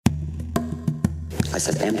I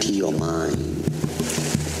said, empty your mind.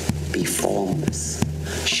 Be formless,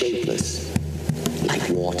 shapeless, like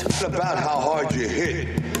water. It's about how hard you hit.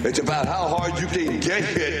 It's about how hard you can get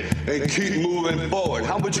hit and keep moving forward.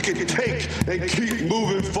 How much you can take and keep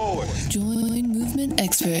moving forward. Join movement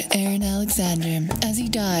expert Aaron Alexander as he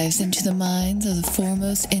dives into the minds of the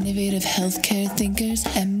foremost innovative healthcare thinkers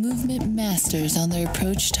and movement masters on their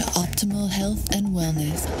approach to optimal health and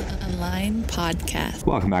wellness. Align Podcast.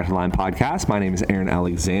 Welcome back to Align Podcast. My name is Aaron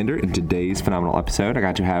Alexander. In today's phenomenal episode, I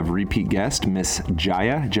got to have repeat guest Miss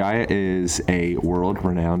Jaya. Jaya is a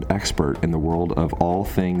world-renowned expert in the world of all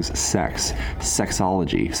things sex,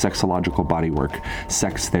 sexology, sexological bodywork,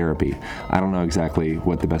 sex therapy. I don't know exactly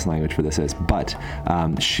what the best language for this is, but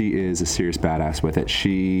she is a serious badass with it.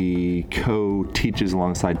 She co-teaches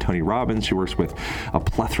alongside Tony Robbins. She works with a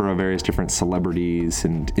plethora of various different celebrities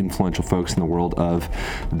and influential folks in the world of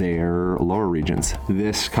their lower regions.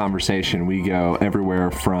 This conversation, we go everywhere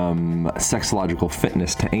from sexological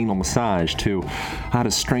fitness to anal massage to how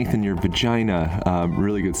to strengthen your vagina.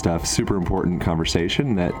 Really good stuff. Super important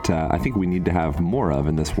conversation that I think we need to have more of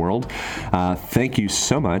in this world. Thank you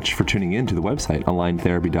so much for tuning in to the website,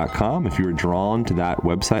 AlignTherapy.com. If you were drawn to that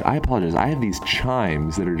website, I apologize. I have these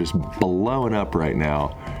chimes that are just blowing up right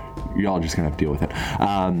now. Y'all just gonna have to deal with it.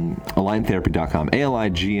 AlignTherapy.com,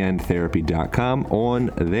 ALIGN Therapy.com. On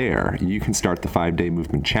there, you can start the 5-day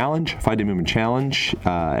movement challenge. 5-day movement challenge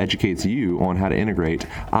educates you on how to integrate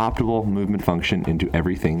optimal movement function into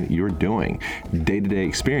everything that you're doing. Day-to-day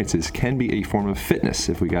experiences can be a form of fitness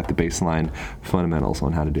if we got the baseline fundamentals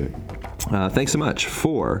on how to do it. Thanks so much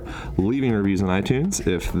for leaving reviews on iTunes.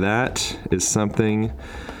 If that is something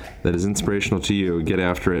that is inspirational to you, get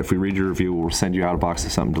after it. If we read your review, we'll send you out a box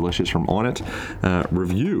of something delicious from On It.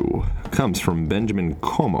 Review comes from Benjamin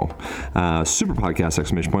Como. Super podcast,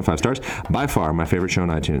 exclamation point, 5 stars. By far my favorite show on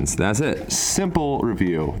iTunes. That's it. Simple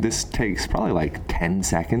review. This takes probably like 10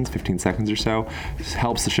 seconds, 15 seconds or so. This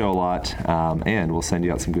helps the show a lot, and we'll send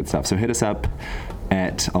you out some good stuff. So hit us up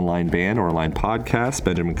at Align Band or Align Podcast,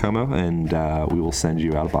 Benjamin Como, and we will send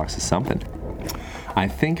you out a box of something. I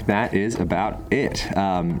think that is about it.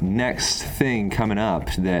 Next thing coming up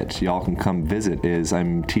that y'all can come visit is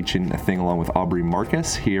I'm teaching a thing along with Aubrey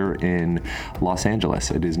Marcus here in Los Angeles.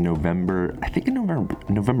 It is November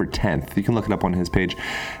 10th. You can look it up on his page,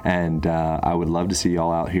 and I would love to see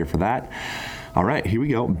y'all out here for that. All right, here we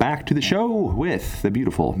go. Back to the show with the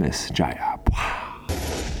beautiful Miss Jaya.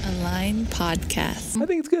 Align Podcast. I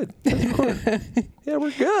think it's good. Yeah,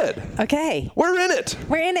 we're good. Okay. We're in it.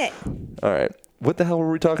 We're in it. All right. What the hell were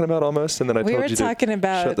we talking about almost? And then I told you to talking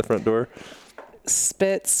about shut the front door.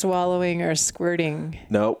 Spit, swallowing, or squirting.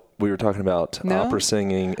 No, we were talking about opera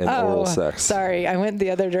singing and oral sex. Sorry, I went the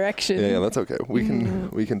other direction. Yeah, that's okay. We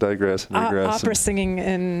can digress and regress. Opera singing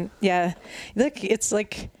and look, it's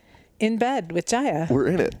like in bed with Jaya. We're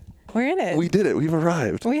in it. We're in it. We did it. We've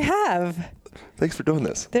arrived. We have. Thanks for doing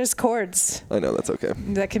this. There's chords. I know, that's okay.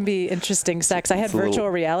 That can be interesting sex. I had virtual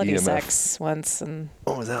reality EMF. sex once, and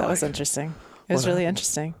what was that that like? was interesting. It was really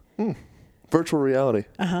interesting. Virtual reality.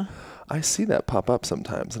 Uh-huh. I see that pop up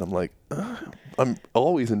sometimes, and I'm like, I'm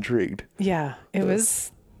always intrigued. Yeah, it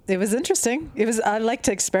was interesting. I like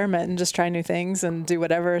to experiment and just try new things and do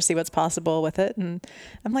whatever, see what's possible with it. And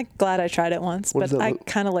I'm like glad I tried it once, but I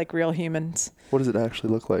kind of like real humans. What does it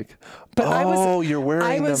actually look like? But you're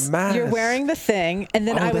wearing the mask. You're wearing the thing, and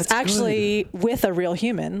then I was actually with a real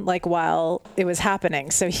human, like while it was happening.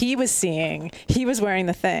 So he was wearing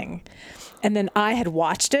the thing. And then I had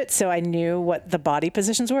watched it, so I knew what the body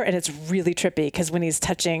positions were. And it's really trippy because when he's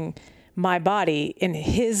touching my body, in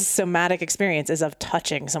his somatic experience is of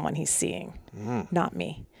touching someone he's seeing, not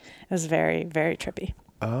me. It was very, very trippy.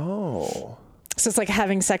 Oh. So it's like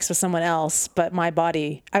having sex with someone else, but my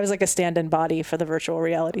body, I was like a stand-in body for the virtual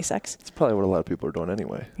reality sex. It's probably what a lot of people are doing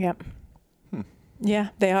anyway. Yep. Yeah,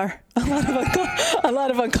 they are. A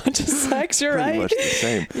lot of unconscious sex. You're Pretty right. much the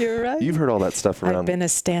same. You're right. You've heard all that stuff around. I've been a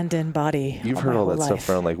stand-in body. You've heard all that stuff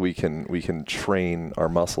around, like we can train our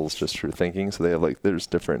muscles just through thinking. So they have there's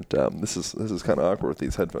different. This is kind of awkward with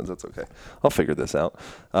these headphones. That's okay. I'll figure this out.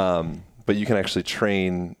 But you can actually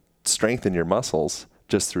strengthen your muscles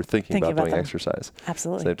just through thinking about doing exercise.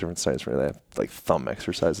 Absolutely. So they have different styles for it. They have like thumb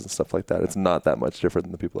exercises and stuff like that. It's not that much different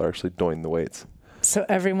than the people are actually doing the weights. So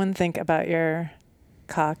everyone think about your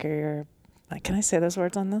cock or your Can I say those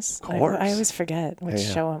words on this? Of course. I always forget which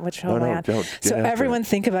show am I on. Don't. So everyone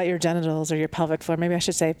think about your genitals or your pelvic floor. Maybe I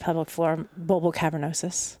should say pelvic floor,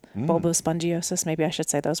 bulbocavernosus, bulbospongiosis. Maybe I should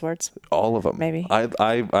say those words. All of them. Maybe.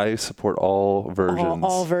 I support all versions.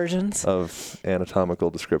 All versions of anatomical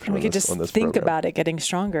description. And we could just think program. about it getting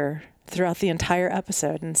stronger throughout the entire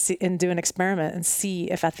episode and do an experiment and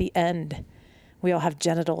see if at the end we all have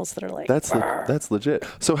genitals that are like. That's legit.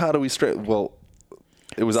 So how do we Well,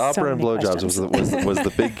 it was opera and blowjobs was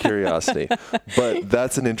the big curiosity, but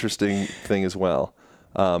that's an interesting thing as well.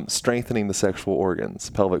 Strengthening the sexual organs,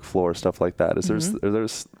 pelvic floor, stuff like that. Are there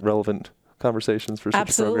relevant conversations for such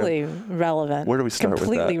absolutely a program? Relevant? Where do we start with that?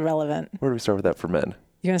 Completely relevant. Where do we start with that for men?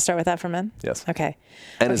 You want to start with that for men? Yes. Okay.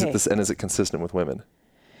 And is it consistent with women?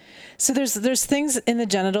 So there's things in the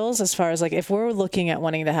genitals as far as like if we're looking at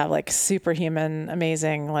wanting to have like superhuman,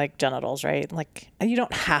 amazing like genitals, right? Like you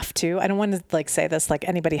don't have to. I don't want to like say this like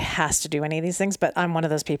anybody has to do any of these things, but I'm one of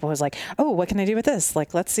those people who's like, oh, what can I do with this?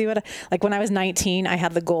 Like let's see like when I was 19, I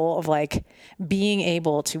had the goal of like being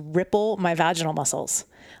able to ripple my vaginal muscles.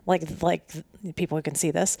 Like people who can see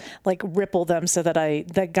this, like ripple them so that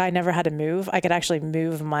that guy never had to move. I could actually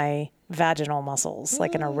move my vaginal muscles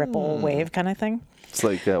like in a ripple wave kind of thing. It's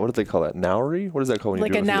like, what do they call that? Nowry? What is that called? When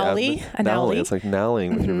like you do a nowly? A nowly. It's like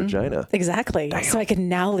nowling with your vagina. Exactly. Damn. So I could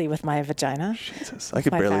nowly with my vagina. Jesus. I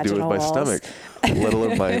could barely do it with my stomach, let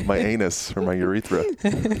alone my anus or my urethra.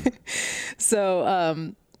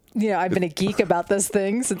 So, I've been a geek about this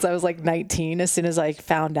thing since I was like 19. As soon as I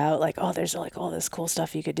found out like, oh, there's like all this cool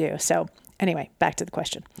stuff you could do. So anyway, back to the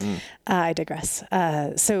question. I digress.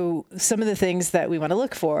 So some of the things that we want to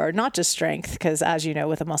look for are not just strength, because as you know,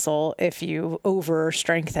 with a muscle, if you over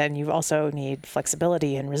strengthen, you also need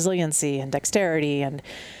flexibility and resiliency and dexterity. And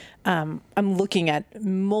I'm looking at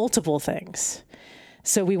multiple things.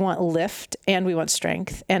 So we want lift and we want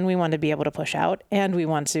strength and we want to be able to push out and we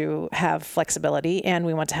want to have flexibility and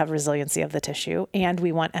we want to have resiliency of the tissue and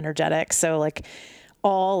we want energetic. So like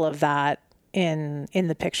all of that in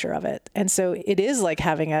the picture of it. And so it is like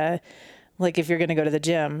having like if you're going to go to the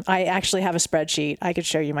gym, I actually have a spreadsheet. I could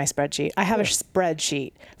show you my spreadsheet. I have a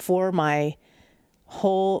spreadsheet for my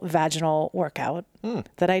whole vaginal workout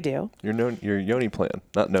that I do. Your yoni plan,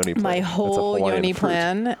 not noni plan. My whole yoni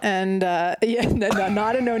plan, and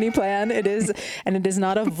not a noni plan. It is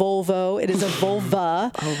not a Volvo. It is a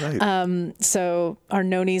vulva. Oh right. So our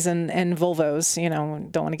nonis and volvos,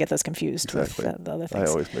 don't want to get those confused with the other things.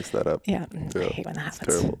 I always mix that up. Yeah, I hate when that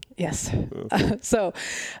happens. Terrible. Yes. So,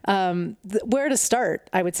 where to start?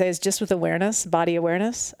 I would say is just with awareness, body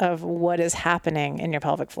awareness of what is happening in your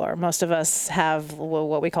pelvic floor. Most of us have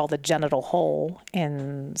what we call the genital hole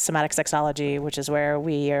in somatic sexology, which is where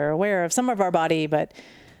we are aware of some of our body, but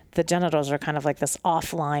the genitals are kind of like this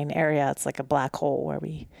offline area. It's like a black hole where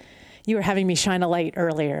you were having me shine a light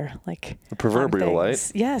earlier, like a proverbial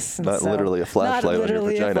light. Yes. Not literally a flashlight on your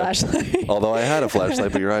vagina. Although I had a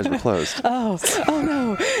flashlight, but your eyes were closed. Oh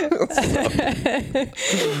no.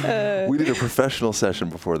 We did a professional session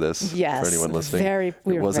before this. Yes. For anyone listening. It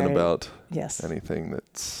wasn't about anything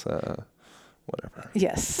that's whatever.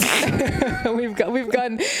 Yes. We've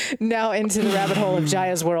gone now into the rabbit hole of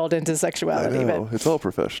Jaya's world into sexuality. I know. It's all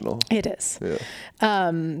professional. It is. Yeah.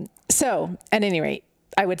 So at any rate,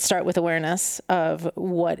 I would start with awareness of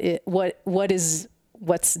what's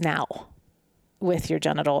now with your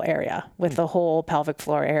genital area, with the whole pelvic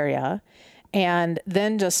floor area, and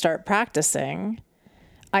then just start practicing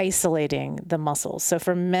isolating the muscles. So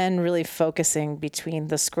for men, really focusing between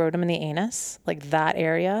the scrotum and the anus, like that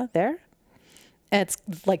area there. And it's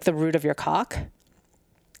like the root of your cock.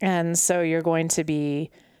 And so you're going to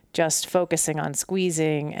be just focusing on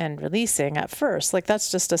squeezing and releasing at first. Like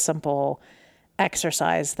that's just a simple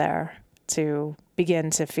exercise there to begin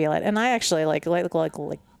to feel it. And I actually like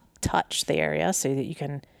touch the area so that you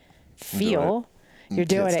can feel you're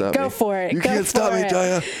doing it. Go for it. You can't stop me,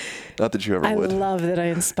 Jaya. Not that you ever would. I love that I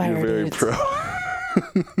inspired you. You're very pro.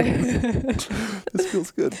 This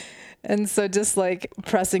feels good. And so just like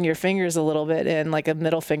pressing your fingers a little bit in, like a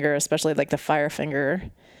middle finger, especially like the fire finger.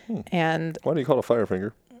 And why do you call it a fire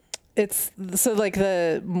finger? It's so like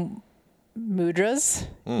the mudras,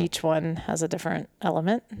 each one has a different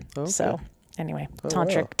element. Okay. So anyway,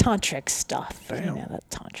 tantric stuff. Damn. That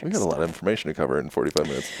tantric we got a lot of information to cover in 45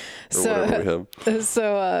 minutes or whatever we have.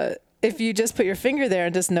 So if you just put your finger there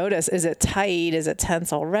and just notice, is it tight? Is it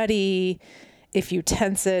tense already? If you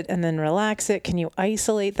tense it and then relax it, can you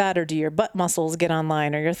isolate that, or do your butt muscles get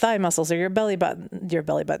online, or your thigh muscles, or your belly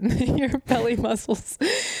muscles?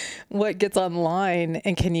 What gets online,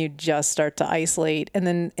 and can you just start to isolate and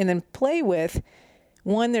then play with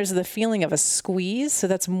One, there's the feeling of a squeeze. So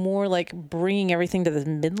that's more like bringing everything to the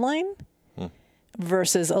midline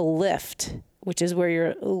versus a lift, which is where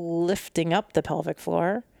you're lifting up the pelvic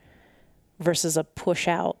floor, versus a push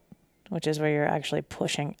out, which is where you're actually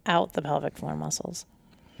pushing out the pelvic floor muscles.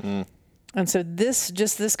 And so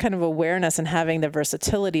this kind of awareness and having the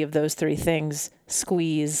versatility of those three things,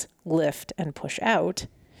 squeeze, lift, and push out,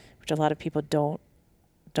 which a lot of people don't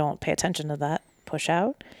pay attention to that, push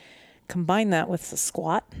out. Combine that with the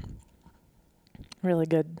squat. Really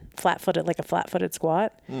good flat-footed, like a flat-footed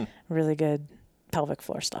squat. Really good pelvic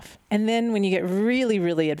floor stuff. And then when you get really,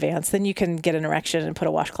 really advanced, then you can get an erection and put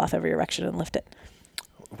a washcloth over your erection and lift it.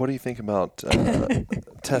 What do you think about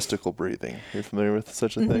testicle breathing? You're familiar with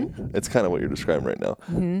such a thing? It's kind of what you're describing right now.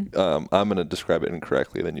 I'm going to describe it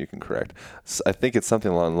incorrectly, then you can correct. So I think it's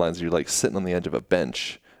something along the lines of you're like sitting on the edge of a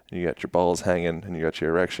bench, and you got your balls hanging, and you got your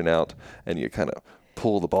erection out, and you kind of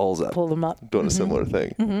pull the balls up. Pull them up. Doing a similar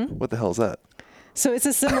thing. What the hell is that? So it's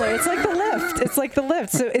it's like the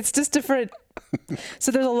lift. So it's just different.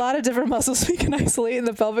 So there's a lot of different muscles we can isolate in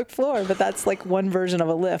the pelvic floor, but that's like one version of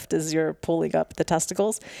a lift is you're pulling up the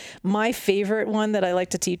testicles. My favorite one that I like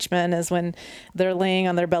to teach men is when they're laying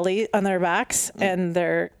on their belly, on their backs, and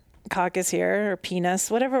their cock is here, or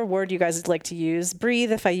penis, whatever word you guys like to use.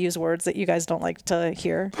 Breathe if I use words that you guys don't like to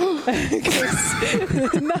hear.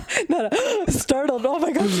 not startled. Oh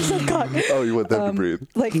my gosh, you said cock. Oh, you want them to breathe.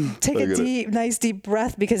 Like take a nice deep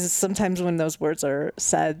breath, because sometimes when those words are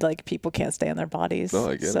said, like people can't stay in their bodies.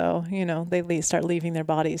 Oh, I get it. So, they start leaving their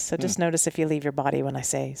bodies. So just notice if you leave your body when I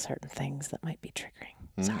say certain things that might be triggering.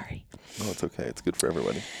 Sorry. Oh, it's okay. It's good for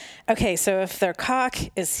everybody. Okay, so if their cock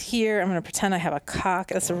is here, I'm going to pretend I have a cock.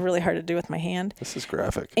 That's really hard to do with my hand. This is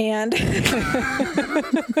graphic. And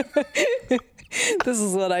this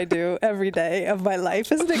is what I do every day of my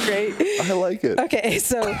life. Isn't it great? I like it. Okay,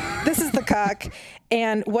 so this is the cock.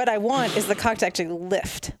 And what I want is the cock to actually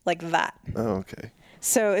lift like that. Oh, okay.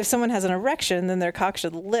 So if someone has an erection, then their cock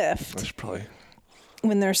should lift. That's probably...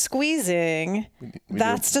 When they're squeezing,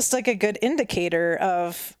 that's just like a good indicator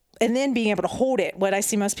of, and then being able to hold it. What I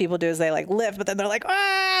see most people do is they like lift, but then they're like,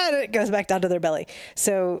 and it goes back down to their belly.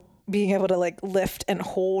 So being able to like lift and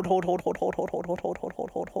hold,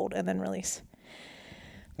 and then release.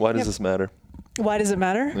 Why does this matter? Why does it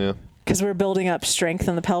matter? Yeah. Because we're building up strength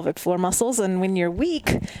in the pelvic floor muscles. And when you're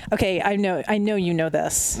weak, okay, I know you know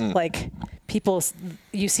this. Like people,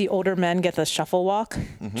 you see older men get the shuffle walk.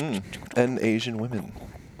 And Asian women.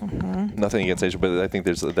 Nothing against Asian, but I think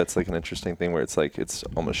that's like an interesting thing where it's like it's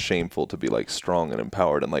almost shameful to be like strong and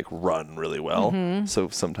empowered and like run really well. So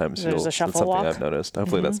sometimes There's a that's shuffle something walk. I've noticed.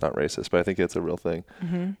 Hopefully that's not racist, but I think it's a real thing.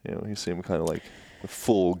 You see them kind of like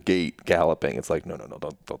full gait galloping. It's like no,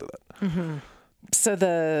 don't do that. So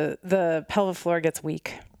the pelvic floor gets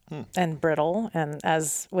weak and brittle. And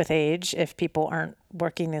as with age, if people aren't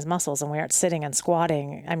working these muscles and we aren't sitting and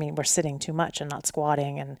squatting, I mean, we're sitting too much and not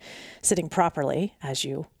squatting and sitting properly, as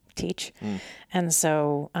you teach. And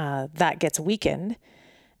so that gets weakened.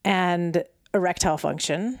 And erectile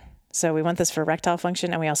function. So we want this for erectile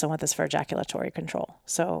function, and we also want this for ejaculatory control.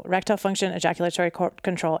 So erectile function, ejaculatory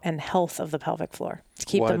control, and health of the pelvic floor to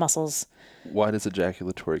keep the muscles. Why does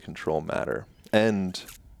ejaculatory control matter? And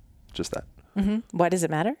just that. Why does it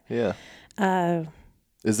matter? Yeah.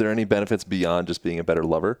 Is there any benefits beyond just being a better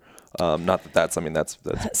lover? Not that that's so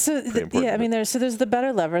pretty important. Yeah, I mean, there's the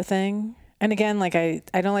better lover thing. And again, like I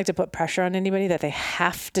don't like to put pressure on anybody that they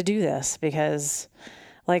have to do this, because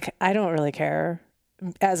like I don't really care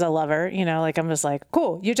as a lover, like I'm just like,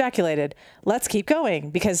 cool, you ejaculated. Let's keep going.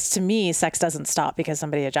 Because to me, sex doesn't stop because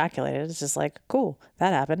somebody ejaculated. It's just like, cool,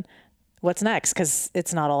 that happened. What's next? Because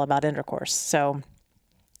it's not all about intercourse. So,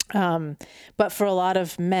 but for a lot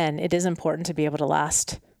of men, it is important to be able to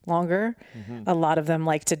last longer. A lot of them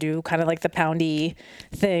like to do kind of like the poundy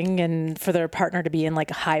thing, and for their partner to be in like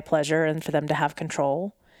a high pleasure and for them to have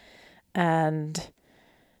control. And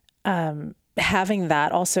having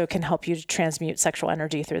that also can help you to transmute sexual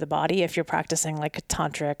energy through the body. If you're practicing like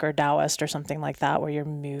tantric or Taoist or something like that, where you're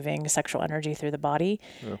moving sexual energy through the body,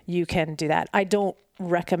 you can do that. I don't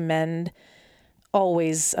recommend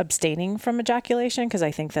always abstaining from ejaculation, because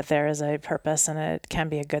I think that there is a purpose and it can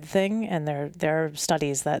be a good thing. And there are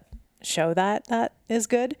studies that show that is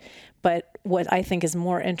good. But what I think is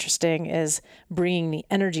more interesting is bringing the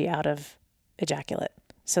energy out of ejaculate,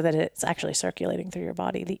 so that it's actually circulating through your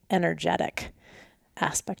body, the energetic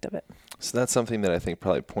aspect of it. So that's something that I think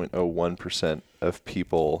probably 0.01% of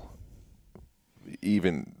people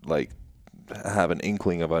even like have an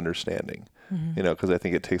inkling of understanding. you know, because I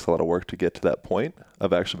think it takes a lot of work to get to that point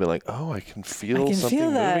of actually being like, oh, I can feel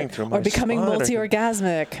something moving through my or becoming spine.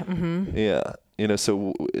 multi-orgasmic. Mm-hmm. Yeah. You know,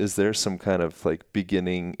 so is there some kind of like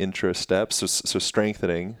beginning intro steps? So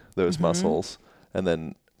strengthening those muscles, and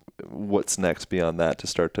then what's next beyond that to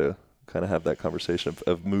start to kind of have that conversation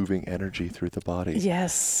of moving energy through the body?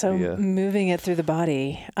 Yes. So moving it through the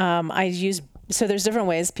body. So there's different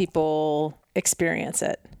ways people experience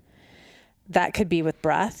it. That could be with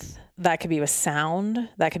breath. That could be with sound.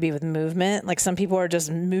 That could be with movement. Like some people are just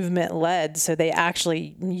movement led. So they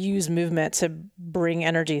actually use movement to bring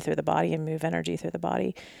energy through the body and move energy through the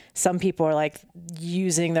body. Some people are like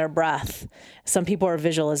using their breath. Some people are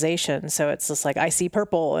visualization. So it's just like, I see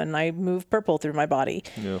purple and I move purple through my body.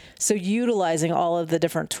 Yeah. So utilizing all of the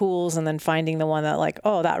different tools and then finding the one that like,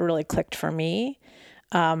 oh, that really clicked for me.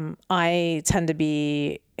 I tend to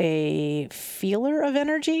be a feeler of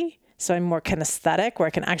energy. So I'm more kinesthetic, where I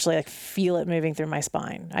can actually like feel it moving through my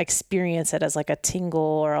spine. I experience it as like a tingle,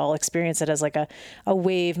 or I'll experience it as like a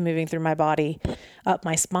wave moving through my body up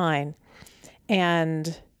my spine.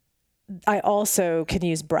 And I also can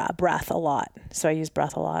use breath a lot. So I use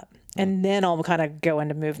breath a lot. And then I'll kind of go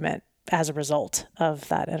into movement as a result of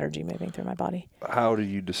that energy moving through my body. How do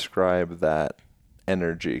you describe that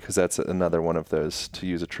energy? Because that's another one of those, to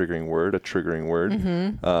use a triggering word.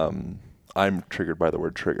 Mm-hmm. I'm triggered by the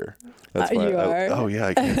word trigger. That's why you are?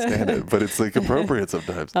 I can't stand it, but it's like appropriate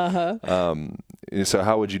sometimes. So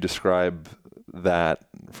how would you describe that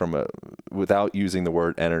without using the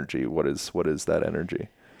word energy? What is that energy?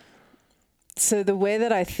 So the way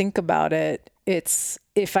that I think about it, it's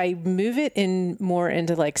if I move it in more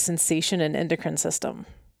into like sensation and endocrine system,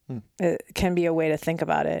 it can be a way to think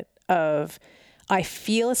about it. Of I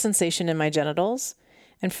feel a sensation in my genitals.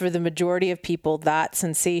 And for the majority of people, that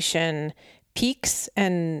sensation peaks,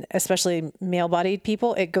 and especially male-bodied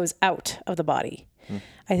people, it goes out of the body.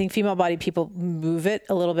 I think female-bodied people move it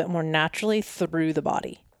a little bit more naturally through the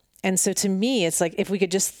body. And so to me, it's like if we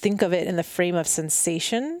could just think of it in the frame of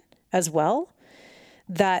sensation as well,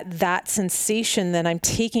 that sensation, then I'm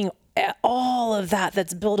taking all of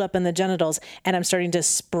that's built up in the genitals and I'm starting to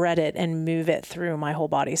spread it and move it through my whole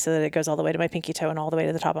body so that it goes all the way to my pinky toe and all the way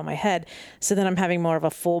to the top of my head. So then I'm having more of a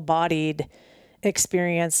full-bodied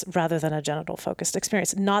experience rather than a genital focused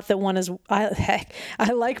experience. Not that one is, I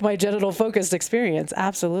like my genital focused experience.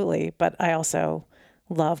 Absolutely. But I also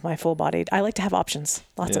love my full-bodied. I like to have options,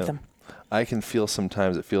 lots of them. I can feel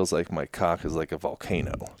sometimes it feels like my cock is like a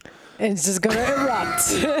volcano. It's just going to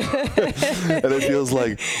erupt. And it feels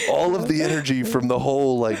like all of the energy from the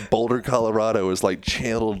whole like Boulder, Colorado is like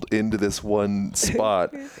channeled into this one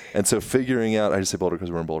spot. And so figuring out, I just say Boulder because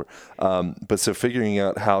we're in Boulder. But so figuring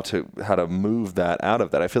out how to move that out of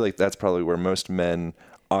that, I feel like that's probably where most men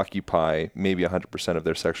occupy maybe 100% of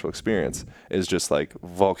their sexual experience, is just like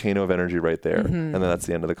volcano of energy right there. And then that's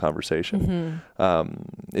the end of the conversation.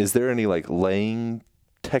 Is there any like laying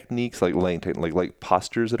techniques, like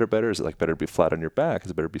postures that are better? Is it like better to be flat on your back?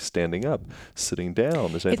 Is it better to be standing up, sitting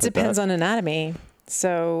down? It depends on anatomy.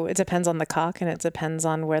 So it depends on the cock, and it depends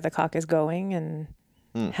on where the cock is going and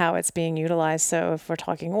how it's being utilized. So if we're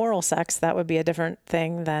talking oral sex, that would be a different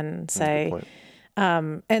thing than say,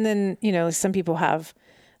 and then, you know, some people have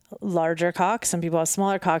larger cocks, some people have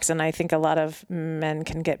smaller cocks. And I think a lot of men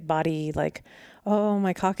can get body like, oh,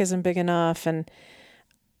 my cock isn't big enough. And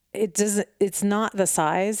it's not the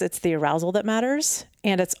size, it's the arousal that matters.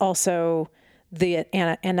 And it's also the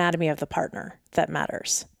anatomy of the partner that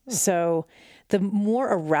matters. So the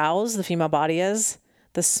more aroused the female body is,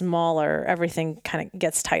 the smaller everything kind of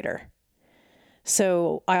gets tighter.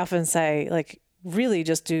 So I often say, like, really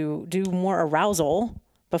just do more arousal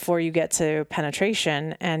before you get to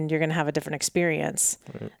penetration, and you're going to have a different experience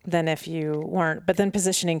than if you weren't. But then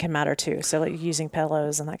positioning can matter too. So like using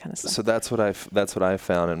pillows and that kind of stuff. So that's what I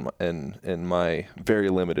found in my very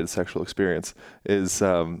limited sexual experience is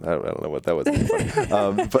I don't know what that was,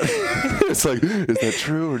 funny. But it's like, is that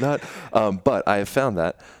true or not? But I have found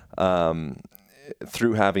that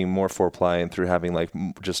through having more foreplay and through having like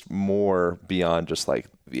just more beyond just like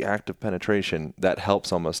the act of penetration, that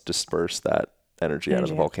helps almost disperse that energy out of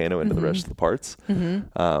the volcano into the rest of the parts. And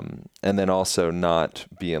then also not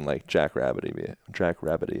being like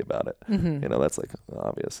jackrabbity about it. You know, that's like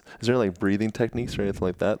obvious. Is there like breathing techniques or anything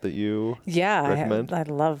like that you recommend? I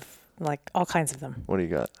love like all kinds of them. What do you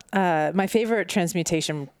got? My favorite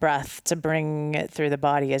transmutation breath to bring it through the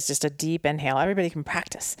body is just a deep inhale. Everybody can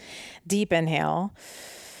practice. Deep inhale.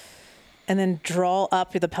 And then draw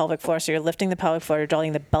up the pelvic floor. So you're lifting the pelvic floor, you're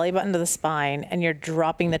drawing the belly button to the spine, and you're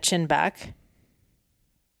dropping the chin back.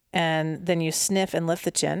 And then you sniff and lift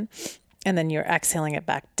the chin. And then you're exhaling it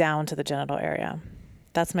back down to the genital area.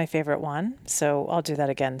 That's my favorite one. So I'll do that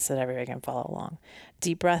again so that everybody can follow along.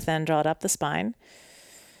 Deep breath in, draw it up the spine.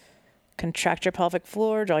 Contract your pelvic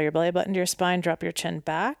floor, draw your belly button to your spine, drop your chin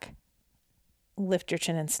back. Lift your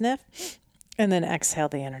chin and sniff. And then exhale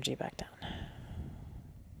the energy back down.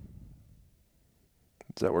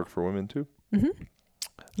 Does that work for women too? Mm-hmm.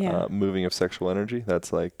 Yeah. Moving of sexual energy.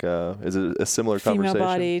 That's like, is it a similar conversation?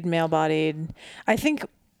 Female-bodied, male-bodied. I think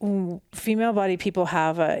female-bodied people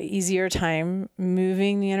have a easier time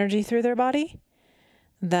moving the energy through their body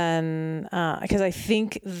than, because I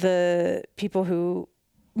think the people who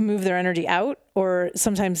move their energy out, or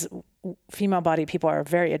sometimes female-bodied people are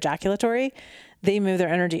very ejaculatory, they move their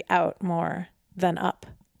energy out more than up.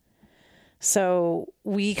 So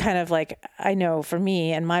we kind of like, I know for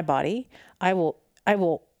me and my body, I will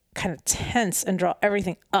kind of tense and draw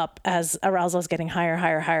everything up as arousal is getting higher.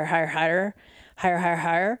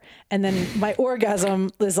 And then my orgasm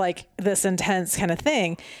is like this intense kind of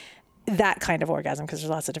thing, that kind of orgasm, because there's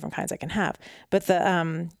lots of different kinds I can have. But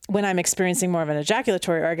the when I'm experiencing more of an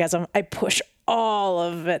ejaculatory orgasm, I push all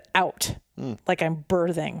of it out, like I'm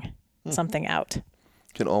birthing something out.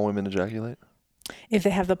 Can all women ejaculate? If they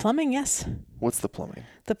have the plumbing, yes. What's the plumbing?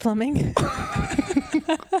 The plumbing.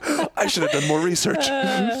 I should have done more research.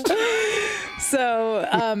 So,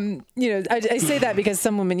 I say that because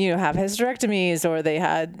some women, have hysterectomies, or they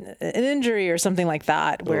had an injury or something like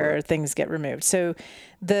that where things get removed. So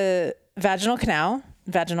the vaginal canal,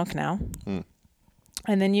 and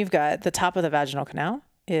then you've got the top of the vaginal canal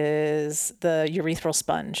is the urethral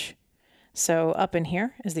sponge. So up in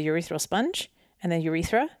here is the urethral sponge, and the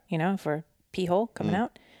urethra, for pee hole coming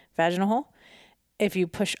out, vaginal hole. If you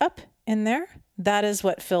push up in there, that is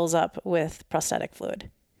what fills up with prostatic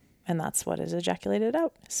fluid. And that's what is ejaculated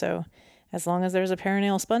out. So as long as there's a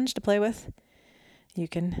perineal sponge to play with, you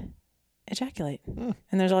can ejaculate. And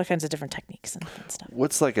there's all kinds of different techniques and stuff.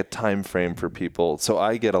 What's like a time frame for people? So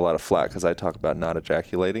I get a lot of flack because I talk about not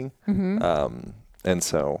ejaculating. And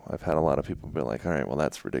so I've had a lot of people be like, all right, well,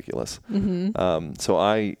 that's ridiculous. So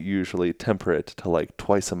I usually temper it to like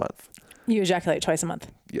twice a month. You ejaculate twice a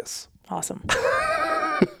month? Yes. Awesome.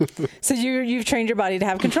 So you've trained your body to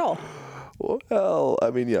have control. Well,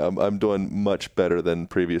 I mean, yeah, I'm doing much better than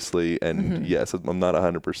previously, and yes, I'm not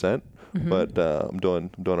 100%, but I'm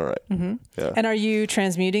doing all right. Yeah. And are you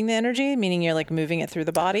transmuting the energy, meaning you're like moving it through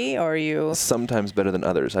the body, or are you? Sometimes better than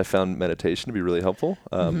others. I found meditation to be really helpful,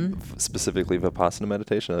 specifically Vipassana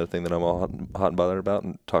meditation, another thing that I'm all hot and bothered about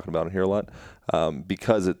and talking about in here a lot,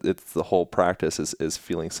 because it's the whole practice is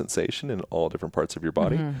feeling sensation in all different parts of your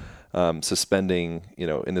body. So spending,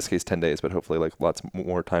 in this case 10 days, but hopefully like lots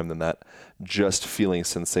more time than that, just feeling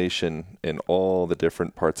sensation in all the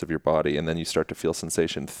different parts of your body. And then you start to feel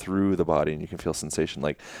sensation through the body, and you can feel sensation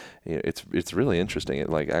like, it's really interesting. It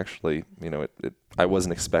like actually, I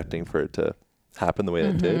wasn't expecting for it to happen the way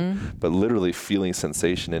it did, but literally feeling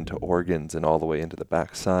sensation into organs and all the way into the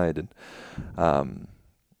backside. And,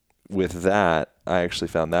 with that, I actually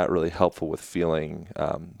found that really helpful with feeling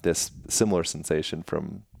this similar sensation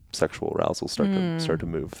from sexual arousal start to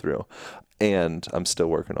move through, and I'm still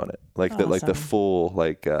working on it. Like awesome. Like the full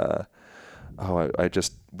I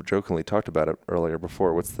just jokingly talked about it earlier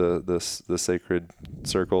before. What's the sacred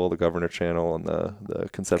circle, the governor channel, and the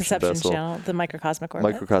conception vessel channel, the microcosmic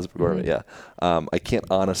orbit. Orbit, yeah. I can't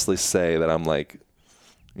honestly say that I'm like,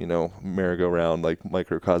 merry-go-round like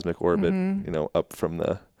microcosmic orbit, up from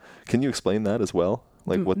the. Can you explain that as well?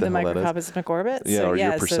 Like what the hell that is? The microcosmic orbit? Yeah, or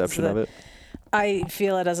your perception of it? I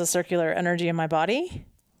feel it as a circular energy in my body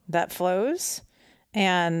that flows,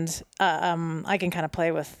 and I can kind of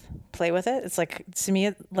play with it. It's like, to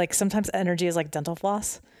me, like sometimes energy is like dental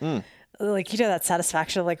floss. Like that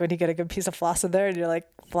satisfaction of like when you get a good piece of floss in there and you're like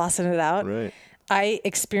flossing it out. Right. I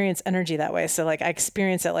experience energy that way. So like I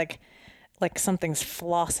experience it like something's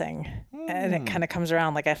flossing, and it kind of comes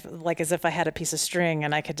around like as if I had a piece of string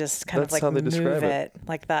and I could just kind of like move it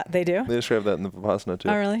like that. They do? They describe that in the Vipassana too.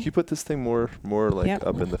 Oh, really? Can you put this thing more like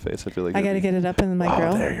up in the face? I feel like I got to get it up in my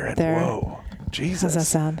grill. There you're at. There. Whoa. Jesus. How's that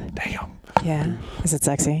sound? Damn. Yeah. Is it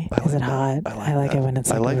sexy? Is it hot? I like it when it's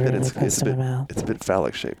like really close to my mouth. It's a bit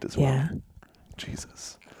phallic shaped as well. Yeah.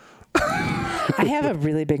 Jesus. I have a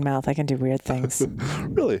really big mouth. I can do weird things.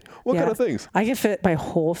 Really? What kind of things? I can fit my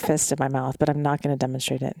whole fist in my mouth, but I'm not going to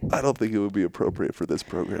demonstrate it. I don't think it would be appropriate for this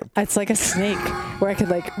program. It's like a snake where I could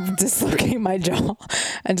like dislocate my jaw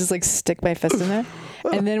and just like stick my fist in there.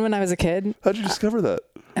 And then when I was a kid, how'd you discover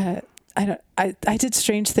that? I did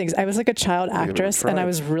strange things. I was like a child actress, and I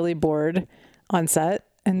was really bored on set.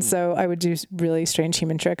 And so I would do really strange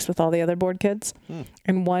human tricks with all the other bored kids.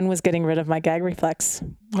 And one was getting rid of my gag reflex.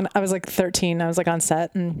 When I was like 13, I was like on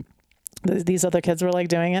set and these other kids were like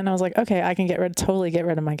doing it. And I was like, okay, I can totally get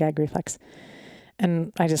rid of my gag reflex.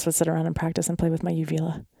 And I just would sit around and practice and play with my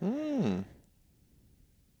uvula.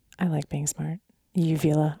 I like being smart.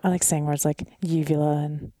 Uvula. I like saying words like uvula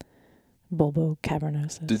and bulbo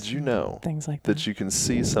cavernosus. Did you know things like that? That you can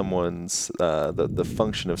see someone's the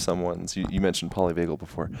function of someone's? You mentioned polyvagal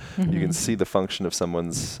before. You can see the function of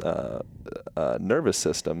someone's nervous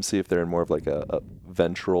system. See if they're in more of like a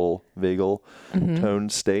ventral vagal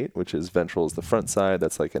toned state, which is ventral is the front side.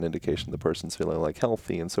 That's like an indication the person's feeling like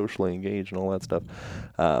healthy and socially engaged and all that stuff.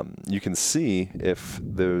 You can see if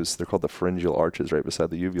they're called the pharyngeal arches right beside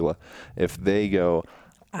the uvula. If they go.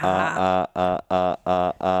 Yeah,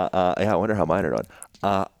 I wonder how mine are done.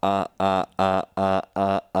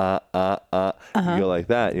 You go like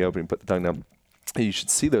that. You open and put the tongue down. You should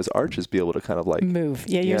see those arches be able to kind of like move.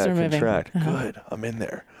 Yeah, yours are moving. Contract. Good. I'm in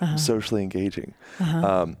there. Socially engaging.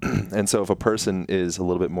 And so if a person is a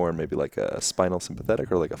little bit more maybe like a spinal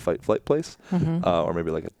sympathetic or like a fight-flight place, or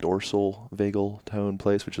maybe like a dorsal vagal tone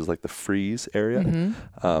place, which is like the freeze area,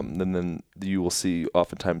 then you will see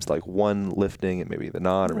oftentimes like one lifting and maybe the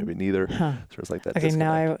nod or maybe neither. So it's like that. Okay,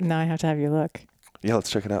 now I have to have you look. Yeah,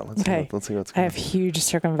 let's check it out. Let's see what's going on. I have huge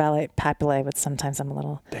circumvallate papillae, which sometimes I'm a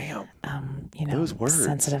little those words.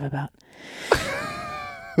 Sensitive about.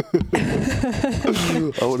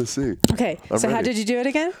 I want to see. Okay, I'm so ready. how did you do it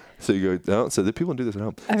again? So you go, so the people do this at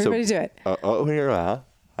home. Everybody do it. Open your mouth.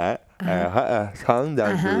 Tongue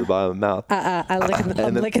down to the bottom of the mouth.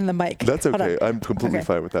 I'm licking the mic. That's okay. I'm completely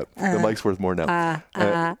fine with that. The mic's worth more now.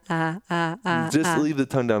 Just leave the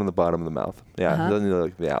tongue down in the bottom of the mouth. Yeah, doesn't need to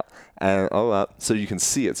look out. And up, so you can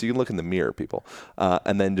see it. So you can look in the mirror, people,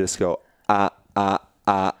 and then just go And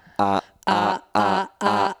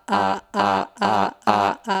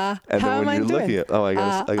then when you're looking at, I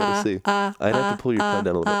gotta see. I'd have to pull your tongue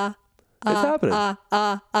down a little bit. It's happening.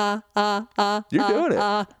 You're doing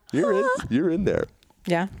it. You're in there.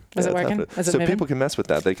 Yeah. Is it working? Is it so moving? People can mess with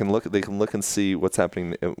that. They can look and see what's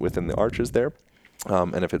happening within the arches there.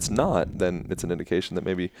 And if it's not, then it's an indication that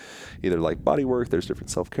maybe either like body work, there's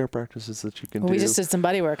different self-care practices that you can do. We just did some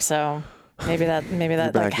body work, so maybe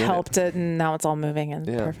that like helped it, and now it's all moving and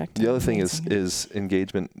perfect. The other thing is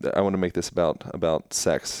engagement. I want to make this about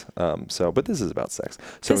sex. But this is about sex.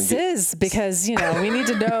 So this is because we need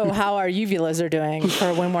to know how our uvulas are doing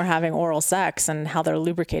for when we're having oral sex and how they're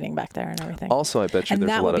lubricating back there and everything. Also, I bet you and there's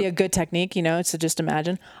that a lot would be a good technique, to just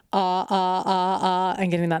imagine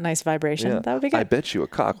and getting that nice vibration. Yeah. That would be good. I bet you a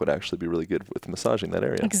cock would actually be really good with massaging that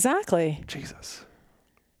area. Exactly. Jesus.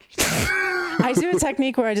 I do a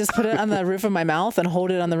technique where I just put it on the roof of my mouth and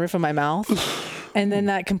hold it on the roof of my mouth. And then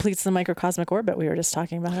that completes the microcosmic orbit. We were just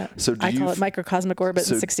talking about it. So I call it microcosmic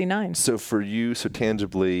orbit in 69. So for you,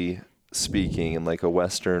 tangibly speaking, in like a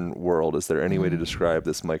Western world, is there any way to describe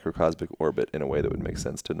this microcosmic orbit in a way that would make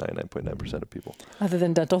sense to 99.9% of people? Other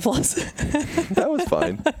than dental floss. That was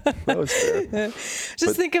fine. That was fair.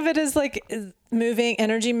 Just think of it as like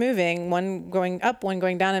energy moving, one going up, one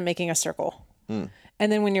going down and making a circle.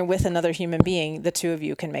 And then when you're with another human being, the two of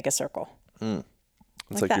you can make a circle.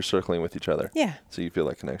 It's like you're circling with each other. Yeah. So you feel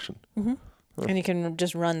that connection. And you can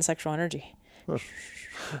just run sexual energy.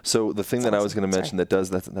 So the thing that I was going to mention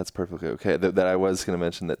that's perfectly okay. That I was going to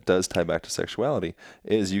mention that does tie back to sexuality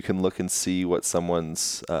is you can look and see what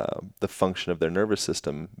someone's the function of their nervous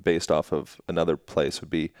system based off of another place would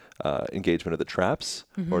be engagement of the traps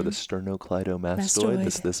or the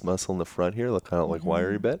sternocleidomastoid, this muscle in the front here, kind of like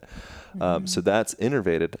wiry bit. So that's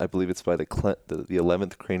innervated. I believe it's by the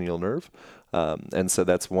 11th cranial nerve. And so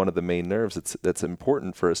that's one of the main nerves that's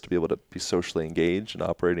important for us to be able to be socially engaged and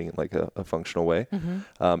operating in like a functional way.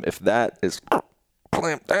 If that is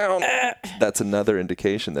clamped down, that's another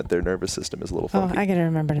indication that their nervous system is a little funky. I got to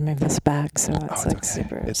remember to move this back so it's like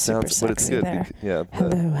super, it sounds, super but it's sexy good. there. Hello.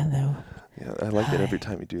 Hello. Yeah, I like it every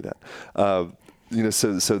time you do that.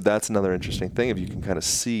 So that's another interesting thing. If you can kind of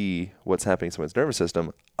see what's happening in someone's nervous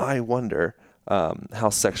system, I wonder how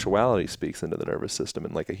sexuality speaks into the nervous system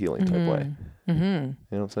in like a healing type way. You know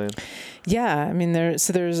what I'm saying? Yeah. I mean, there's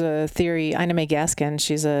a theory, Ina May Gaskin,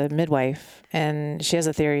 she's a midwife, and she has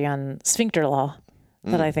a theory on sphincter law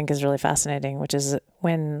that I think is really fascinating, which is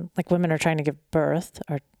when like women are trying to give birth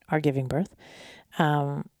or are giving birth,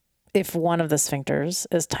 if one of the sphincters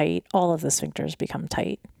is tight, all of the sphincters become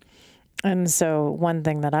tight. And so one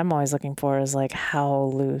thing that I'm always looking for is like how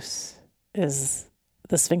loose is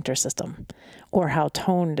the sphincter system, or how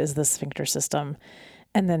toned is the sphincter system,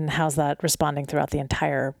 and then how's that responding throughout the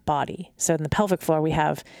entire body. So in the pelvic floor we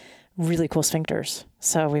have really cool sphincters.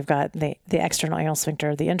 So we've got the external anal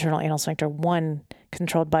sphincter, the internal anal sphincter, one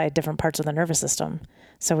controlled by different parts of the nervous system.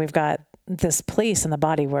 So we've got this place in the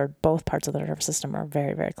body where both parts of the nervous system are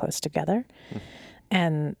very, very close together.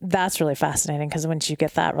 And that's really fascinating because once you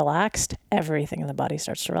get that relaxed, everything in the body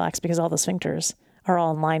starts to relax because all the sphincters are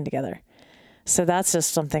all in line together. So that's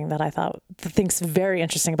just something that I think's very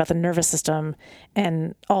interesting about the nervous system,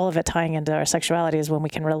 and all of it tying into our sexuality is when we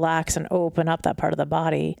can relax and open up that part of the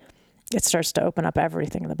body, it starts to open up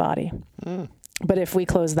everything in the body. But if we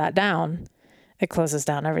close that down, it closes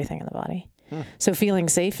down everything in the body. So feeling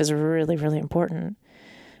safe is really, really important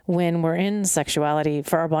when we're in sexuality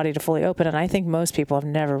for our body to fully open. And I think most people have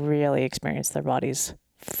never really experienced their bodies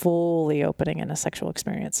fully opening in a sexual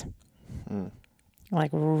experience.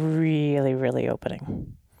 Like really, really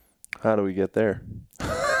opening. How do we get there?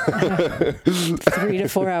 3 to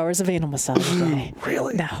 4 hours of anal massage a day.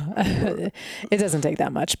 Really? No, it doesn't take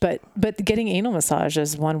that much, but getting anal massage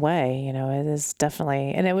is one way, you know, it is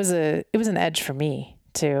definitely, and it was an edge for me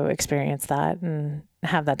to experience that and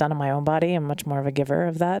have that done on my own body. I'm much more of a giver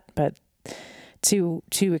of that, but to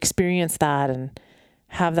experience that and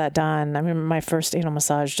have that done. I remember my first anal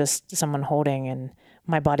massage, just someone holding, and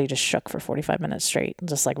my body just shook for 45 minutes straight,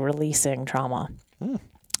 just like releasing trauma.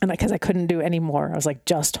 And because I couldn't do any more, I was like,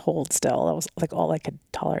 just hold still. That was like all I could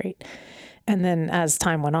tolerate. And then as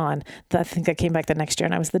time went on, I think I came back the next year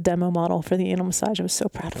and I was the demo model for the anal massage. I was so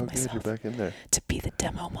proud of myself. Good, you're back in there. To be the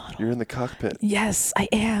demo model. You're in the cockpit. Yes, I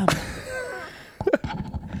am.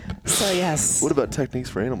 So yes. What about techniques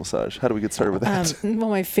for anal massage? How do we get started with that? Well,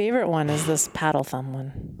 my favorite one is this paddle thumb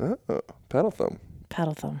one. Oh, paddle thumb.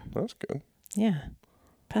 Paddle thumb. That's good. Yeah.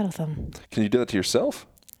 Paddle thumb. Can you do that to yourself?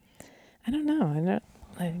 I don't know.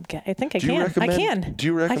 I think I Do you can. recommend- I can. do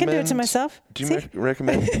you I can do it to recommend- myself. Do you See?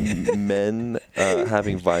 recommend men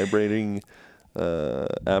having vibrating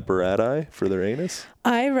apparatus for their anus?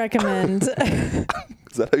 I recommend Is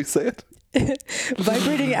that how you say it?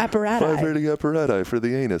 vibrating apparatus. Vibrating apparatus for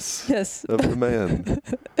the anus Yes. of the man.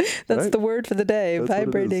 That's Right? the word for the day. That's what it is.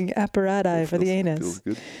 Vibrating apparatus for the Feels anus.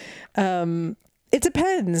 good. It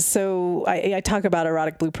depends. So I talk about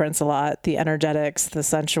erotic blueprints a lot, the energetics, the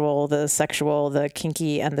sensual, the sexual, the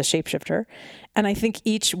kinky, and the shapeshifter. And I think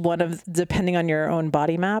each one of, depending on your own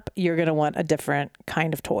body map, you're going to want a different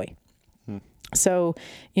kind of toy. So,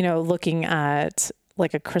 you know, looking at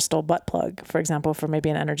like a crystal butt plug, for example, for maybe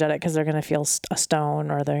an energetic, because they're going to feel a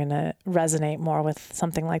stone or they're going to resonate more with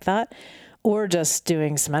something like that, or just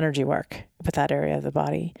doing some energy work with that area of the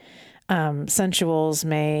body. Sensuals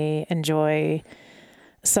may enjoy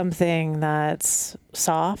something that's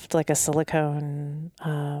soft, like a silicone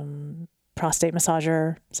prostate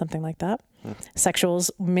massager, something like that. Sexuals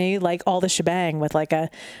may like all the shebang with like a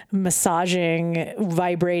massaging,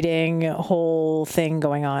 vibrating whole thing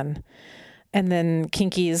going on. And then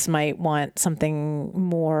kinkies might want something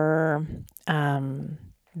more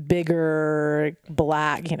bigger,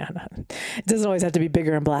 black, you know, it doesn't always have to be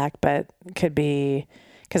bigger and black, but it could be,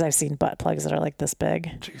 because I've seen butt plugs that are like this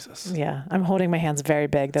big. Jesus. Yeah. I'm holding my hands very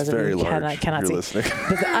big. Those It's of very you who large. cannot You're see. listening.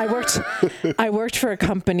 But I worked for a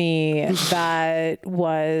company that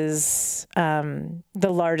was the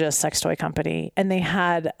largest sex toy company, and they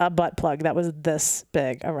had a butt plug that was this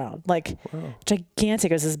big around, like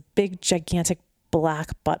gigantic. It was this big, gigantic black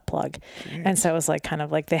butt plug. And so it was like kind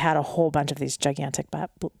of like they had a whole bunch of these gigantic black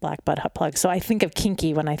butt plugs. So I think of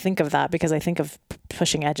kinky when I think of that, because I think of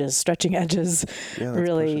pushing edges, stretching edges, Yeah, that's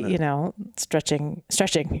really, pushing it. you know,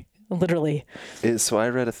 stretching literally. So I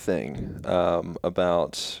read a thing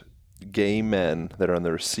about gay men that are on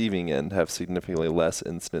the receiving end have significantly less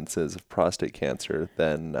instances of prostate cancer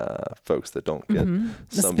than folks that don't get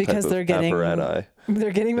That's some because type they're of getting apparatus.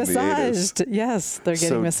 they're getting in the anus. massaged. Yes, they're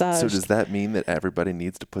getting massaged. So does that mean that everybody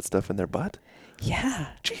needs to put stuff in their butt? Yeah.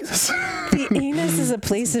 Jesus. The anus is a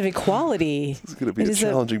place of equality. This is going to be It a is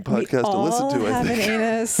challenging podcast to listen to, We I all have think. an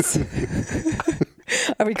anus.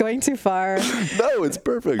 Are we going too far? No, it's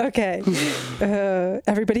perfect. Okay.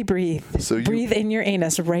 Everybody breathe. So you- breathe in your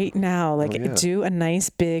anus right now. Like yeah. do a nice,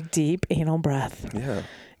 big, deep anal breath. Yeah,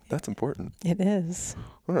 that's important. It is.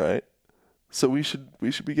 All right. So we should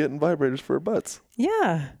be getting vibrators for our butts.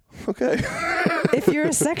 Yeah. Okay. If you're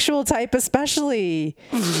a sexual type, especially.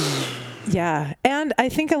 Yeah. And I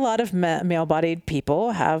think a lot of male-bodied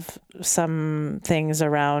people have some things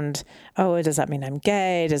around, oh, does that mean I'm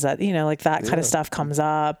gay? Does that, you know, like that kind of stuff comes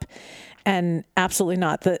up. And absolutely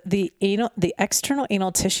not. The external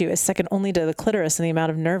anal tissue is second only to the clitoris in the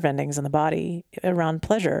amount of nerve endings in the body around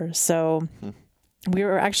pleasure. So we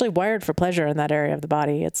were actually wired for pleasure in that area of the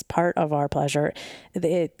body. It's part of our pleasure.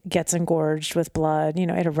 It gets engorged with blood, you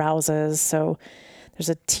know, it arouses. So there's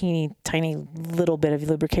a teeny tiny little bit of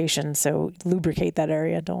lubrication. So lubricate that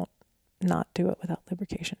area. Don't not do it without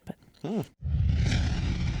lubrication. But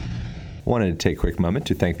Wanted to take a quick moment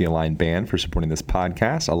to thank the Align Band for supporting this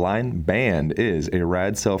podcast. Align Band is a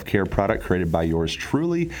rad self-care product created by yours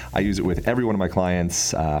truly. I use it with every one of my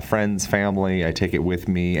clients, friends, family. I take it with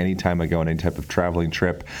me anytime I go on any type of traveling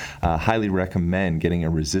trip. Highly recommend getting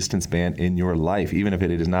a resistance band in your life, even if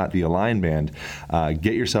it is not the Align Band.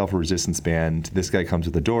 Get yourself a resistance band. This guy comes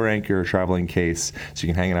with a door anchor, traveling case, so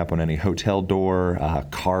you can hang it up on any hotel door,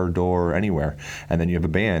 car door, anywhere. And then you have a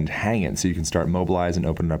band hanging, so you can start mobilizing,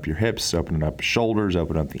 opening up your hips, opening up shoulders,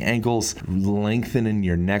 open up the ankles, lengthening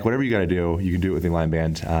your neck, whatever you got to do, you can do it with the Align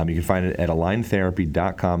Band. You can find it at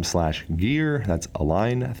aligntherapy.com/gear. That's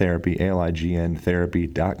aligntherapy, ALIGN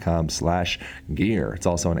therapy.com/gear. It's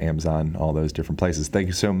also on Amazon, all those different places. Thank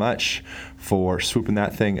you so much for swooping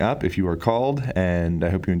that thing up if you are called, and I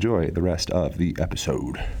hope you enjoy the rest of the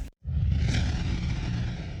episode.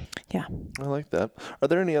 yeah. I like that. Are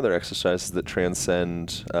there any other exercises that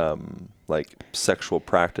transcend like sexual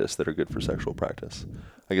practice that are good for sexual practice?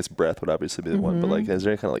 I guess breath would obviously be the one, but like, is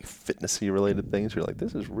there any kind of like fitnessy related things you're like,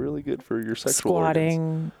 this is really good for your sexual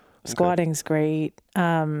organs? Squatting's great.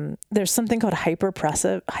 There's something called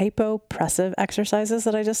hypopressive exercises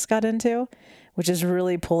that I just got into, which is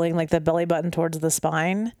really pulling like the belly button towards the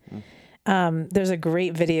spine. There's a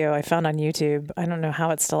great video I found on YouTube. I don't know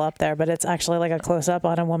how it's still up there, but it's actually like a close up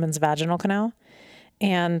on a woman's vaginal canal.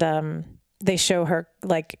 And, they show her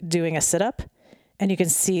like doing a sit up, and you can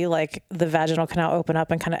see like the vaginal canal open up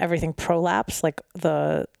and kind of everything prolapse, like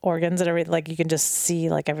the organs and everything. Like you can just see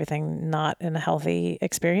like everything not in a healthy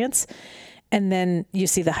experience. And then you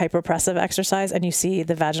see the hyperpressive exercise, and you see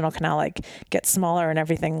the vaginal canal like get smaller and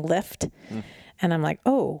everything lift. And I'm like,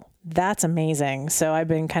 oh, that's amazing. So I've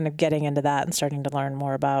been kind of getting into that and starting to learn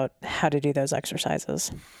more about how to do those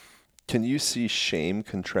exercises. Can you see shame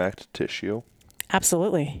contract tissue?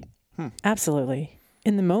 Absolutely. Absolutely.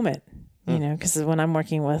 In the moment, you know, because when I'm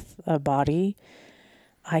working with a body,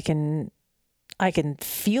 I can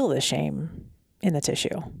feel the shame in the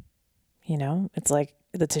tissue. You know, it's like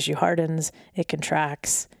the tissue hardens, it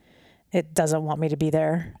contracts, it doesn't want me to be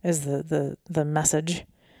there is the message.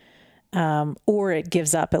 Or it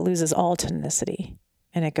gives up, it loses all tonicity,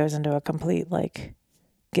 and it goes into a complete like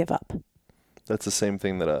give up. That's the same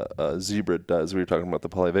thing that a zebra does. We were talking about the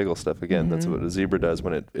polyvagal stuff again. That's what a zebra does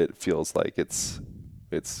when it feels like it's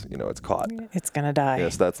caught. It's gonna die.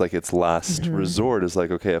 Yes, that's like its last resort is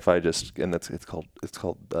like, okay, if I just, and it's called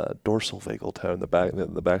dorsal vagal tone,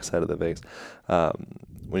 the back side of the vagus.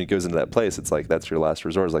 When he goes into that place, it's like that's your last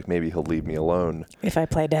resort. It's like maybe he'll leave me alone if I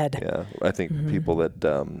play dead. Yeah, I think people that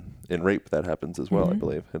in rape that happens as well. I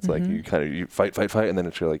believe it's like you fight, and then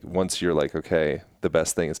it's like once you're like, okay, the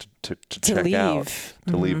best thing is to check leave. Out,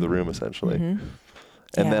 to leave the room essentially. And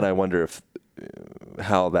then I wonder if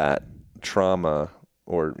how that trauma,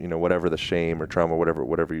 or whatever the shame or trauma,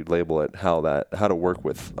 whatever you label it, how to work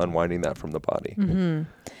with unwinding that from the body.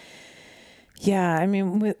 Yeah, I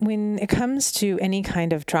mean, when it comes to any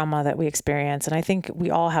kind of trauma that we experience, and I think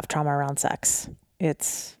we all have trauma around sex,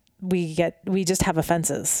 we just have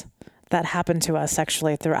offenses that happen to us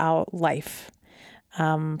sexually throughout life,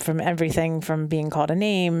 from everything from being called a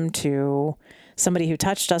name to somebody who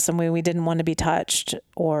touched us and we didn't want to be touched,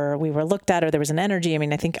 or we were looked at, or there was an energy. I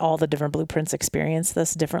mean, I think all the different blueprints experience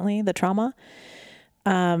this differently, the trauma.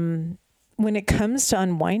 When it comes to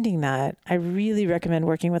unwinding that, I really recommend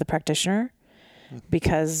working with a practitioner,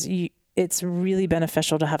 because it's really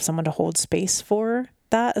beneficial to have someone to hold space for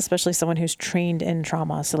that, especially someone who's trained in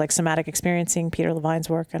trauma. So like somatic experiencing, Peter Levine's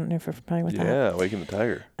work. I don't know if you're familiar with that. Yeah, Awaken the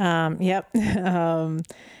Tiger. Yep.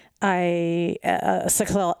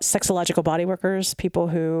 Sexological body workers, people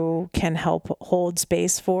who can help hold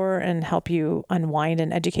space for and help you unwind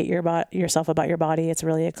and educate yourself about your body. It's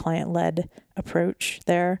really a client-led approach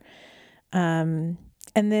there. And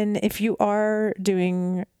then if you are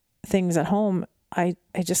doing things at home, I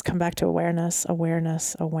just come back to awareness,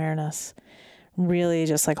 really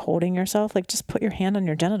just like holding yourself, like just put your hand on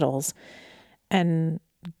your genitals and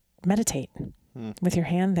meditate with your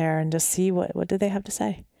hand there and just see what do they have to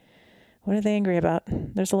say? What are they angry about?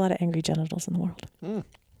 There's a lot of angry genitals in the world.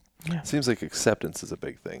 Yeah. Seems like acceptance is a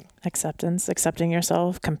big thing. Accepting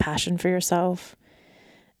yourself, compassion for yourself.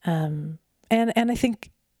 And I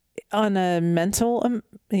think on a mental,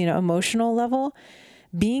 emotional level,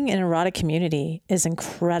 being in an erotic community is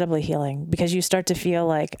incredibly healing, because you start to feel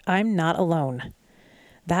like I'm not alone.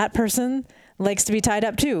 That person likes to be tied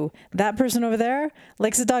up too. That person over there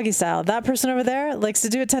likes a doggy style. That person over there likes to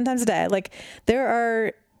do it 10 times a day. Like there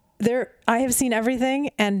are I have seen everything,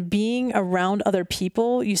 and being around other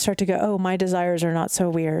people, you start to go, oh, my desires are not so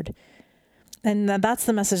weird. And that's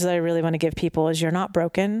the message that I really want to give people is you're not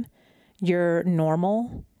broken, you're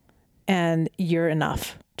normal, and you're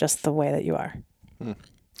enough just the way that you are.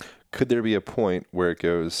 Could there be a point where it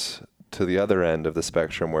goes to the other end of the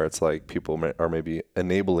spectrum where it's like people are maybe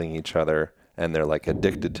enabling each other and they're like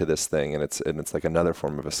addicted to this thing, and it's like another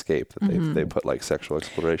form of escape that they put like sexual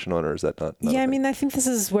exploration on, or is that not yeah, I mean, I think this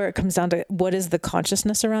is where it comes down to what is the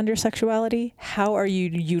consciousness around your sexuality? How are you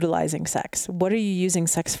utilizing sex? What are you using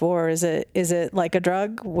sex for? Is it like a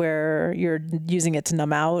drug where you're using it to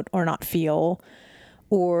numb out or not feel?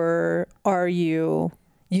 Or are you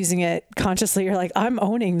using it consciously? You're like, I'm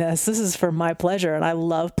owning this. This is for my pleasure, and I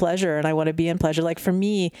love pleasure, and I want to be in pleasure. Like for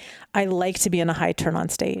me, I like to be in a high turn-on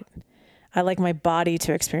state. I like my body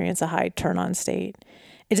to experience a high turn-on state.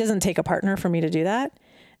 It doesn't take a partner for me to do that,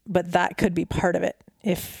 but that could be part of it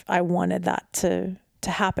if I wanted that to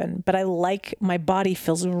happen. But I like, my body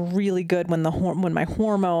feels really good when my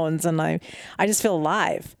hormones, and I just feel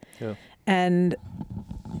alive. Yeah. And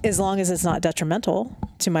as long as it's not detrimental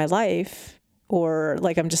to my life, or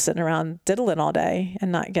like I'm just sitting around diddling all day and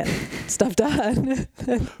not getting stuff done.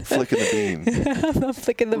 Flicking the bean. I'm not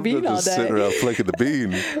flicking the bean all day. Just sitting around flicking the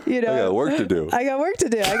bean. You know, I got work to do. I got work to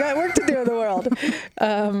do in the world.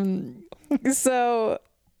 So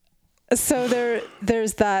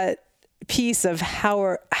there's that piece of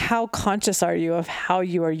how conscious are you of how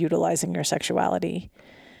you are utilizing your sexuality?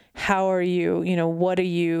 How are you, what are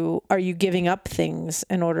you giving up things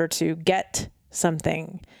in order to get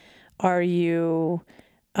something? Are you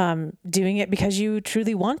doing it because you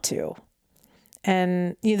truly want to?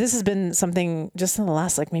 And this has been something just in the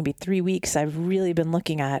last maybe 3 weeks I've really been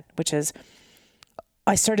looking at, which is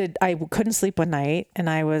I couldn't sleep one night, and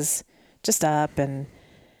I was just up, and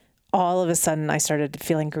all of a sudden I started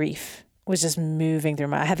feeling grief was just moving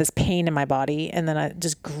through I had this pain in my body, and then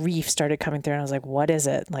grief started coming through, and I was like, what is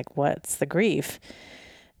it? Like, what's the grief?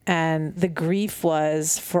 And the grief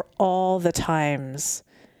was for all the times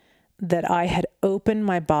that I had opened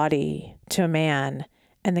my body to a man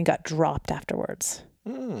and then got dropped afterwards.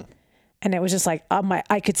 And it was just like,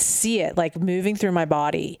 I could see it like moving through my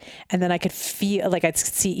body, and then I could feel like I'd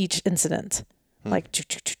see each incident,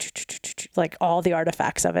 like all the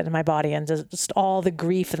artifacts of it in my body, and just all the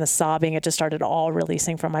grief and the sobbing. It just started all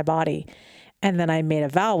releasing from my body. And then I made a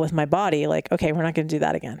vow with my body, like, okay, we're not going to do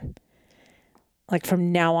that again. Like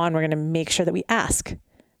from now on, we're going to make sure that we ask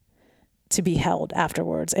to be held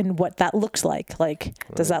afterwards, and what that looks like. Like,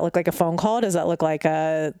 does that look like a phone call? Does that look like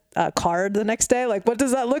a card the next day? Like, what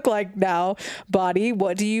does that look like now, body?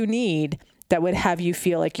 What do you need that would have you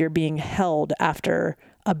feel like you're being held after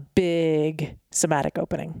a big somatic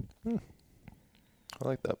opening? I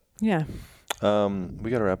like that. Yeah.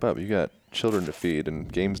 We got to wrap up. You got children to feed and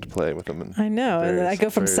games to play with them. And I know. I go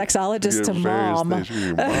from sexologist to mom.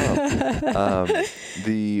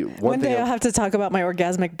 One day I'll have to talk about my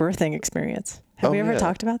orgasmic birthing experience. Have we ever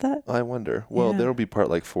talked about that? I wonder. Well, there'll be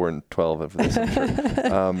part 4 and 12 of this, I'm sure.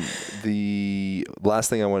 The last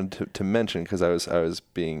thing I wanted to mention, because I was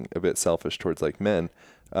being a bit selfish towards men,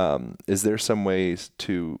 is there some ways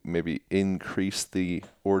to maybe increase the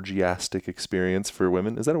orgiastic experience for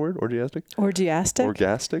women? Is that a word? Orgiastic?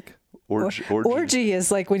 Orgastic? Orgy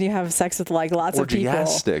is like when you have sex with lots of people.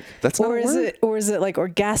 Orgiastic. That's not a word. Or is it like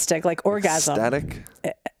orgastic, like orgasm? Static?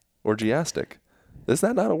 Orgiastic. Is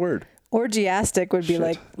that not a word? Orgiastic would be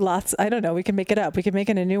like lots. I don't know. We can make it up. We can make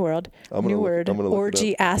it a new word.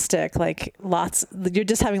 Orgiastic, like lots. You're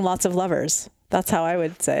just having lots of lovers. That's how I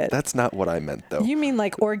would say it. That's not what I meant, though. You mean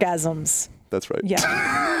like orgasms? That's right. Yeah.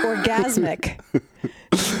 Orgasmic.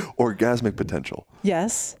 Orgasmic potential.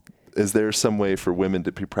 Yes. Is there some way for women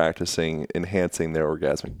to be practicing enhancing their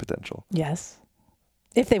orgasmic potential? Yes.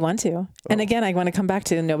 If they want to. And again, I want to come back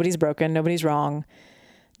to nobody's broken, nobody's wrong.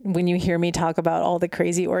 When you hear me talk about all the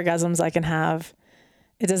crazy orgasms I can have,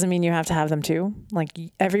 it doesn't mean you have to have them too. Like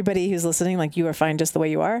everybody who's listening, like you are fine just the way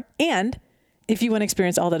you are. And if you want to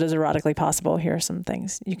experience all that is erotically possible, here are some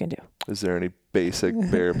things you can do. Is there any basic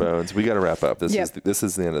bare bones? We got to wrap up. This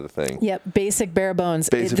is the end of the thing. Yep. Basic bare bones.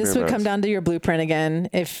 This would come down to your blueprint again.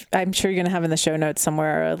 If I'm sure you're going to have in the show notes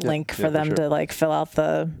somewhere a link for them to fill out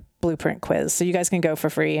the blueprint quiz. So you guys can go for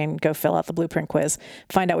free and go fill out the blueprint quiz,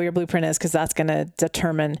 find out what your blueprint is, because that's going to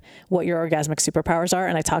determine what your orgasmic superpowers are.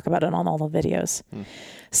 And I talk about it on all the videos.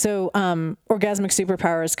 So orgasmic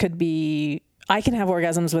superpowers could be, I can have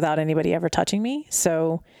orgasms without anybody ever touching me.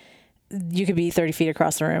 So you could be 30 feet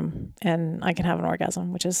across the room and I can have an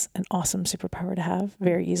orgasm, which is an awesome superpower to have.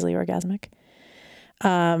 Very easily orgasmic.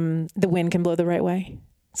 The wind can blow the right way.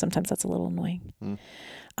 Sometimes that's a little annoying.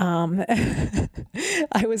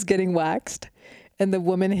 I was getting waxed. And the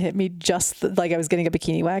woman hit me like I was getting a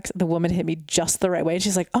bikini wax. The woman hit me just the right way. And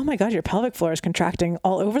she's like, "Oh my God, your pelvic floor is contracting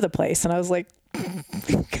all over the place." And I was like,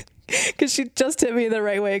 because she just hit me the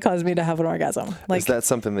right way. It caused me to have an orgasm. Like, is that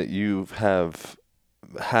something that you have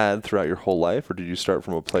had throughout your whole life, or did you start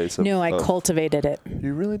from a place of... No, I cultivated it.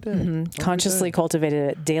 You really did? Mm-hmm. Consciously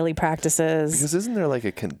cultivated it. Daily practices. Because isn't there like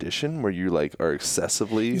a condition where you like are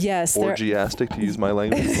excessively orgiastic, to use my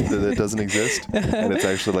language, that doesn't exist, and it's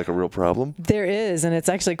actually like a real problem? There is, and it's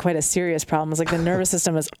actually quite a serious problem. It's like the nervous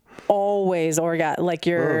system is always like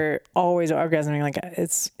you're always orgasming. Like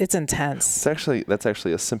it's intense. That's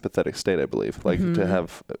actually a sympathetic state, I believe. Like to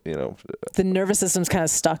have, the nervous system's kind of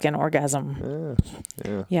stuck in orgasm.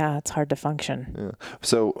 Yeah, it's hard to function. Yeah.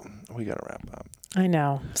 So we gotta wrap up. I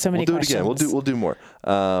know. So many questions. We'll do it again. We'll do more.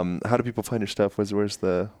 How do people find your stuff? Where do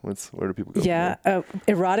people go? Yeah,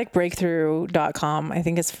 eroticbreakthrough.com. I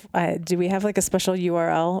think it's. Do we have like a special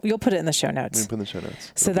URL? You'll put it in the show notes. We can put in the show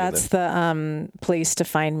notes. So that's the place to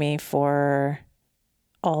find me for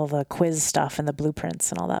all the quiz stuff and the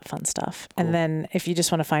blueprints and all that fun stuff. Cool. And then if you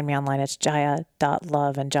just want to find me online, it's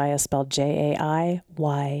jaya.love, and Jaya spelled Jaiya.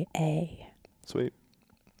 Sweet.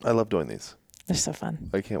 I love doing these. They're so fun.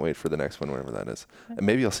 I can't wait for the next one, whenever that is. And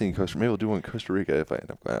maybe I'll see you in Costa Rica. Maybe we'll do one in Costa Rica if I end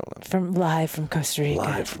up going. I don't know. Live from Costa Rica.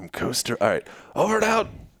 Live from Costa. All right. Over and out.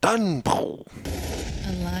 Done.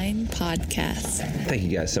 Align Podcast. Thank you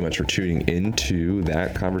guys so much for tuning into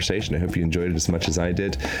that conversation. I hope you enjoyed it as much as I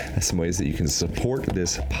did. There's some ways that you can support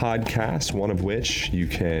this podcast, one of which you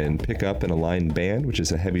can pick up an Align band, which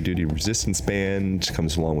is a heavy-duty resistance band. It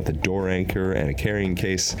comes along with a door anchor and a carrying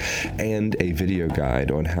case and a video guide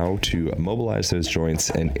on how to mobilize those joints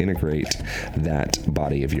and integrate that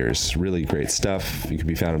body of yours. Really great stuff. You can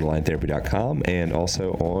be found at aligntherapy.com and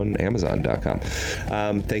also on amazon.com.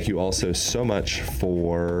 Thank you also so much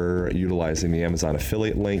for utilizing the Amazon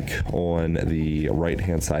affiliate link on the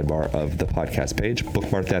right-hand sidebar of the podcast page.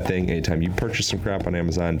 Bookmark that thing. Anytime you purchase some crap on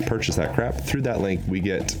Amazon, purchase that crap through that link. We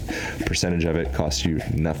get a percentage of it. Costs you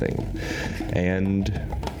nothing. And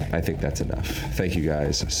I think that's enough. Thank you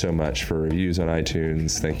guys so much for reviews on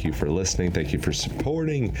iTunes. Thank you for listening. Thank you for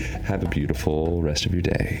supporting. Have a beautiful rest of your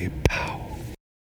day. Pow.